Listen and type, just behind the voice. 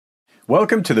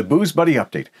Welcome to the Booze Buddy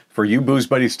Update. For you Booze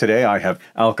Buddies today, I have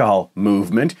alcohol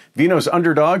Moovement, Vino's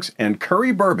Underdogs, and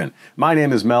Curry Bourbon. My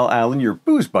name is Mel Allen, your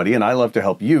Booze Buddy, and I love to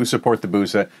help you support the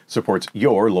booze that supports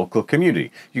your local community.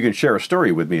 You can share a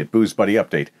story with me at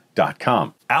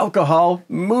boozebuddyupdate.com. Alcohol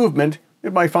Moovement.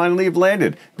 It might finally have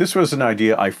landed. This was an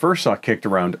idea I first saw kicked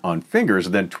around on Fingers,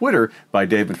 then Twitter by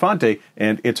Dave Infante,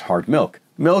 and it's hard milk.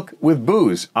 Milk with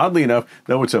booze. Oddly enough,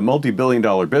 though it's a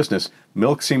multi-billion-dollar business,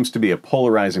 milk seems to be a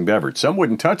polarizing beverage. Some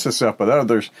wouldn't touch the stuff, but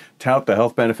others tout the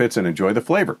health benefits and enjoy the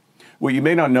flavor. What you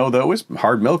may not know, though, is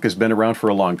hard milk has been around for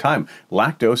a long time.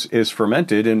 Lactose is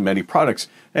fermented in many products,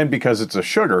 and because it's a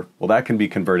sugar, well, that can be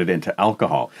converted into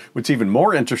alcohol. What's even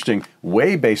more interesting,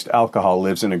 whey-based alcohol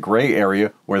lives in a gray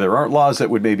area where there aren't laws that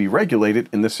would maybe regulate it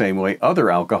in the same way other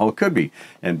alcohol could be.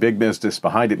 And big business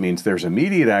behind it means there's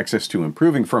immediate access to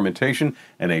improving fermentation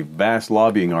and a vast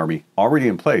lobbying army already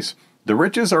in place. The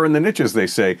riches are in the niches, they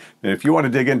say, and if you want to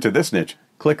dig into this niche,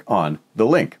 click on the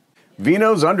link.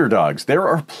 Vino's Underdogs. There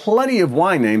are plenty of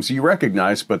wine names you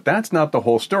recognize, but that's not the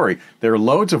whole story. There are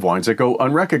loads of wines that go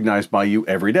unrecognized by you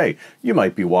every day. You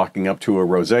might be walking up to a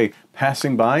rosé,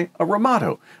 passing by a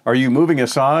Ramato. Are you moving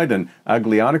aside an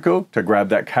Aglianico to grab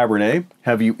that Cabernet?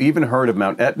 Have you even heard of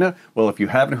Mount Etna? Well, if you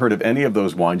haven't heard of any of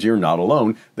those wines, you're not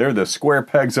alone. They're the square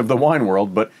pegs of the wine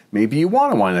world, but maybe you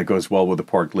want a wine that goes well with a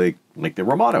pork leg, like the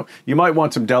Ramato. You might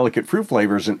want some delicate fruit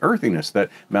flavors and earthiness that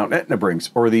Mount Etna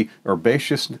brings, or the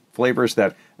herbaceous flavors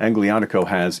that Aglianico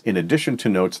has, in addition to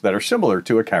notes that are similar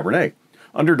to a Cabernet.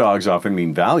 Underdogs often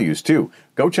mean values, too.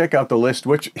 Go check out the list,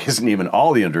 which isn't even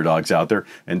all the underdogs out there,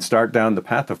 and start down the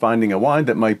path of finding a wine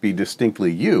that might be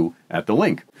distinctly you at the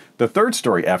link. The third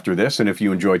story after this, and if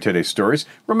you enjoyed today's stories,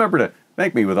 remember to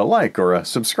thank me with a like or a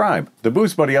subscribe. The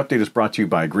Booze Buddy Update is brought to you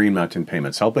by Green Mountain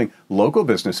Payments, helping local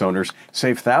business owners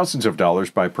save thousands of dollars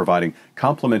by providing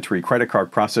complimentary credit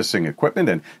card processing equipment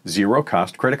and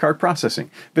zero-cost credit card processing.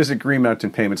 Visit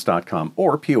greenmountainpayments.com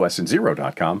or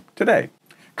POSandZero.com today.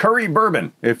 Curry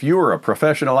Bourbon. If you are a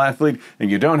professional athlete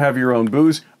and you don't have your own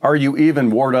booze, are you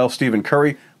even Wardell Stephen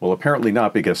Curry? Well, apparently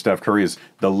not, because Steph Curry is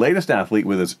the latest athlete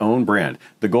with his own brand.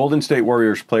 The Golden State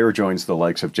Warriors player joins the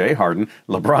likes of Jay Harden,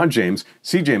 LeBron James,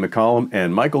 CJ McCollum,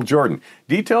 and Michael Jordan.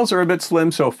 Details are a bit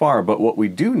slim so far, but what we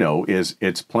do know is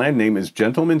its planned name is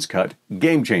Gentleman's Cut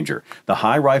Game Changer. The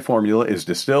high rye formula is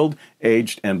distilled,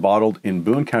 aged, and bottled in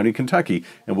Boone County, Kentucky,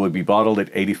 and will be bottled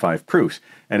at 85 proofs.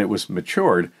 And it was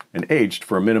matured and aged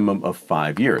for a minimum of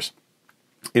 5 years.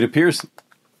 It appears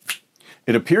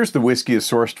the whiskey is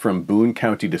sourced from Boone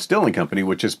County Distilling Company,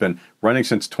 which has been running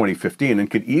since 2015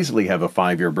 and could easily have a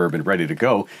 5-year bourbon ready to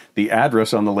go. The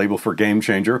address on the label for Game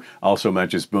Changer also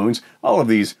matches Boone's. All of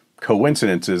these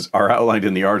coincidences are outlined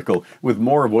in the article, with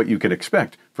more of what you can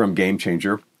expect from Game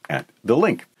Changer at the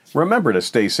link. Remember to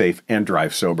stay safe and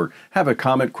drive sober. Have a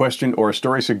comment, question, or a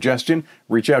story suggestion?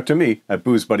 Reach out to me at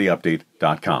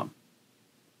boozebuddyupdate.com.